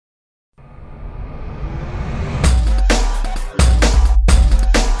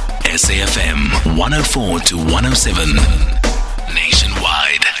SAFM 104 to 107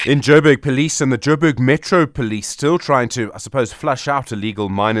 nationwide. In Joburg, police and the Joburg Metro Police still trying to, I suppose, flush out illegal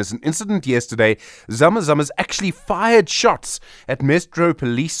miners. An incident yesterday, Zama Zama's actually fired shots at Metro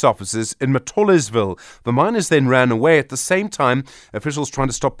police officers in Matholes-ville. The miners then ran away. At the same time, officials trying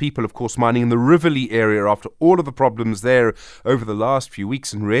to stop people, of course, mining in the Riverlea area after all of the problems there over the last few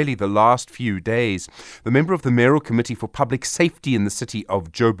weeks and really the last few days. The member of the Mayoral Committee for Public Safety in the city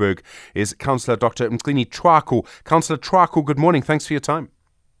of Joburg is Councillor Dr. Mgcini Tshwaku. Councillor Tshwaku, good morning. Thanks for your time.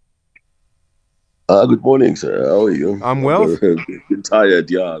 Good morning, sir. How are you? I'm well.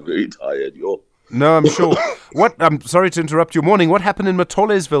 Tired, yeah, very tired. Yo. No, I'm sure. I'm sorry to interrupt your morning. What happened in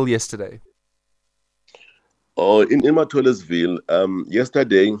Matholes-ville yesterday? Oh, in Matholes-ville,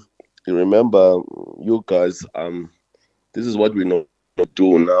 yesterday, you remember, you guys, this is what we know to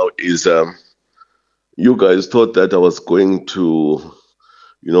do now is, you guys thought that I was going to,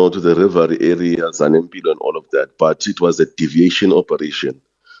 to the river area, Zanempilo and all of that, but it was a deviation operation.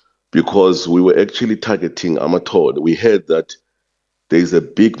 Because we were actually targeting Amathole. We heard that there is a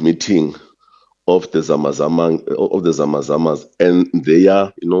big meeting of the Zama Zamas, and they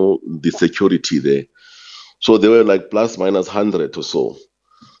are, the security there. So they were like plus minus 100 or so.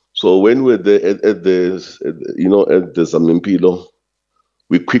 So when we were there at the Zanempilo,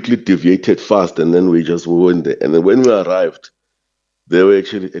 we quickly deviated fast, and then we went there. And then when we arrived, they were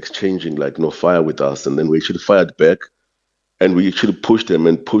actually exchanging fire with us, and then we actually fired back. And we actually pushed them,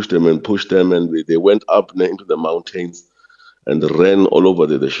 and they went up into the mountains and ran all over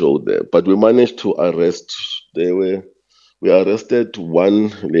the show there. But we managed to arrest. We arrested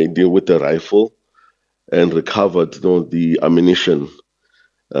one lady with a rifle and recovered, the ammunition.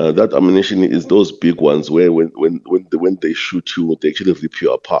 That ammunition is those big ones where when they shoot you, they actually rip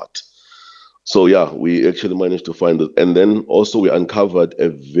you apart. So yeah, we actually managed to find it, and then also we uncovered a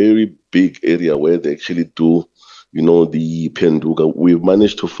very big area where they actually do. The penduga, we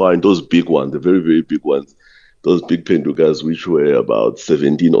managed to find those big ones, the very, very big ones, those big pendugas, which were about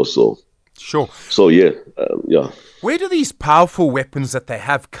 17 or so. Sure. So, yeah. Where do these powerful weapons that they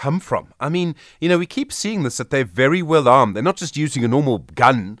have come from? I mean, we keep seeing this, that they're very well armed. They're not just using a normal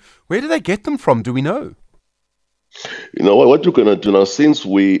gun. Where do they get them from? Do we know? What we're going to do now, since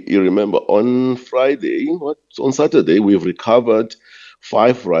you remember, on Saturday, we've recovered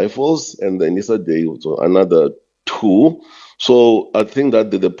 5 rifles, and then yesterday, another 2. So I think that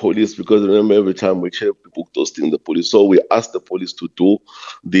the police, because remember every time we check book those things, the police. So we asked the police to do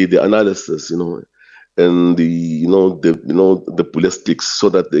the analysis, and the ballistics, so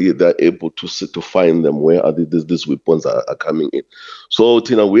that they're able to find them where are these weapons are coming in. So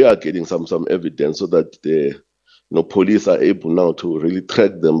Tina, we are getting some evidence so that the police are able now to really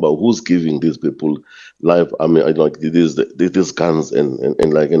track them, but who's giving these people life? I mean, these guns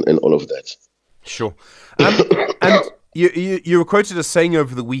and all of that. Sure. And you were quoted as saying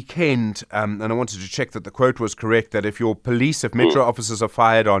over the weekend, and I wanted to check that the quote was correct, that if Metro officers are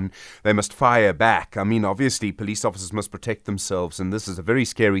fired on, they must fire back. I mean, obviously, police officers must protect themselves, and this is a very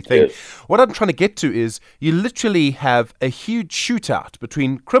scary thing. Yes. What I'm trying to get to is you literally have a huge shootout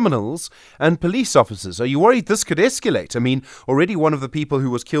between criminals and police officers. Are you worried this could escalate? I mean, already one of the people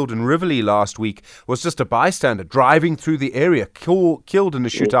who was killed in Riverlea last week was just a bystander driving through the area, killed in a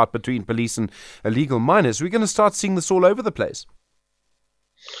shootout between police and illegal miners. We're going to start seeing this all over the place.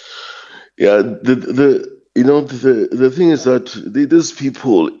 Yeah, the thing is that these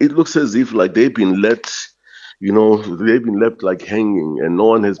people, it looks as if they've been left hanging, and no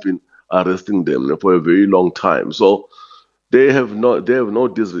one has been arresting them for a very long time. So they have no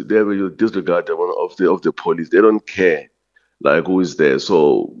disregard of the police. They don't care who is there.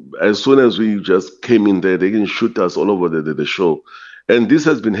 So as soon as we just came in there, they can shoot us all over the show. And this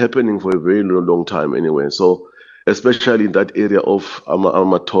has been happening for a very long time anyway. So especially in that area of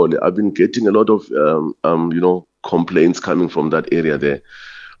Amathole, I've been getting a lot of complaints coming from that area there.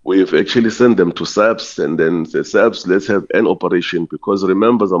 We've actually sent them to SAPS, and then the SAPS, let's have an operation, because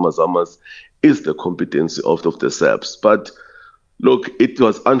remember, Zama Zamas is the competency of the SAPS. But look, it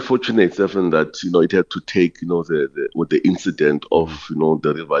was unfortunate, Stephen, that it had to take the incident of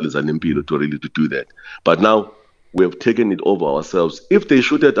the rivals and Impilo to do that. But now we have taken it over ourselves. If they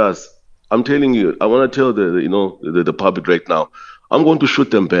shoot at us, I'm telling you, I want to tell the public right now, I'm going to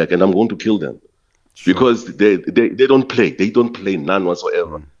shoot them back and I'm going to kill them. Sure. Because they don't play. They don't play, none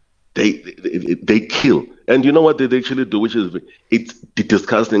whatsoever. They kill. And you know what they actually do, which is it's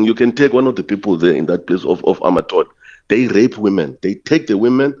disgusting. You can take one of the people there in that place of Amathole. They rape women. They take the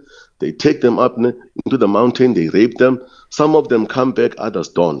women, they take them up into the mountain, they rape them. Some of them come back, others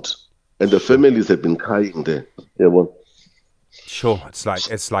don't. And the families have been crying there. Yeah, well. Sure,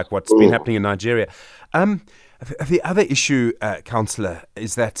 it's like what's been happening in Nigeria. The other issue, Councillor,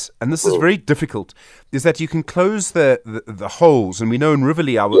 is that, and this is very difficult, is that you can close the holes, and we know in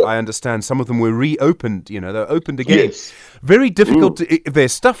Riverlea, I understand some of them were reopened. They're opened again. Yes. Very difficult. If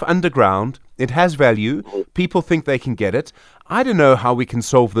there's stuff underground, it has value. People think they can get it. I don't know how we can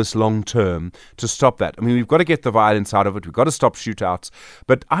solve this long term to stop that. I mean, we've got to get the violence out of it. We've got to stop shootouts.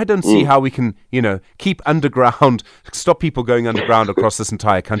 But I don't see how we can, keep underground, stop people going underground across this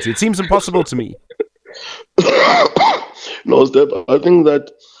entire country. It seems impossible to me. No, Steph, I think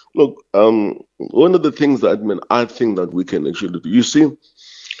that, look, one of the things that I think that we can actually do, you see,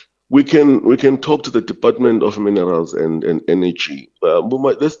 we can talk to the Department of Minerals and Energy.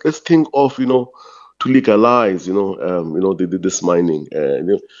 Let's think of, to legalize, this mining.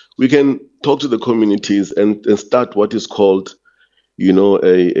 We can talk to the communities and start what is called,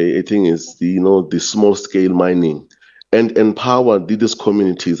 a thing is the small scale mining, and empower these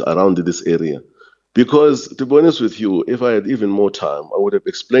communities around this area. Because, to be honest with you, if I had even more time, I would have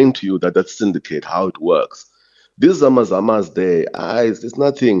explained to you that syndicate, how it works. These Zama Zamas there, it's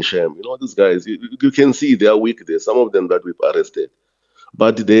nothing, Shem. These guys, you can see they are weak there, some of them that we've arrested.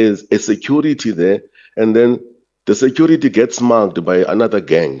 But there's a security there, and then the security gets marked by another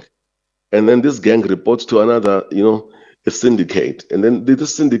gang. And then this gang reports to another, a syndicate. And then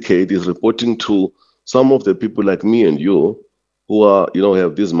this syndicate is reporting to some of the people like me and you, who are,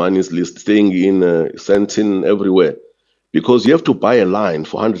 have these monies list, staying in, sent in everywhere. Because you have to buy a line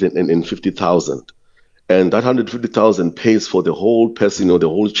for 150,000. And that 150,000 pays for the whole person, the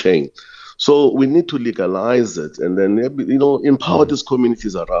whole chain. So we need to legalize it and then, empower these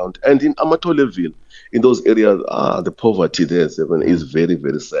communities around. And in Matholes-ville, in those areas, the poverty there is very,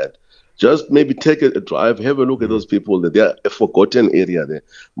 very sad. Just maybe take a drive, have a look at those people. They are a forgotten area there,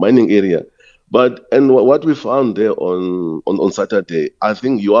 mining area. And what we found there on Saturday, I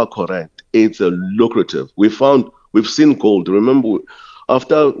think you are correct. It's lucrative. We've seen gold. Remember,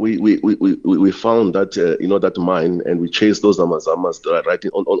 after we found that that mine, and we chased those Zama Zamas right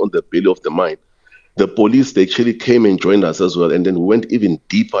on the belly of the mine, the police, they actually came and joined us as well, and then we went even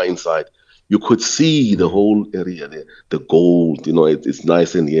deeper inside. You could see the whole area there, the gold. It's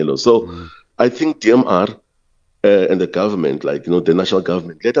nice and yellow. So I think DMR and the government, the national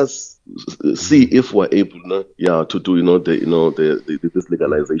government, let us see if we're able, to do this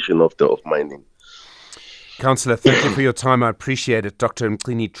legalization of mining. Councillor, thank you for your time. I appreciate it. Dr.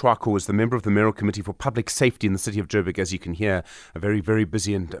 Mgcini Tshwaku is the member of the Mayoral Committee for Public Safety in the city of Joburg. As you can hear, a very, very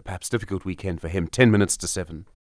busy and perhaps difficult weekend for him. 10 minutes to 7.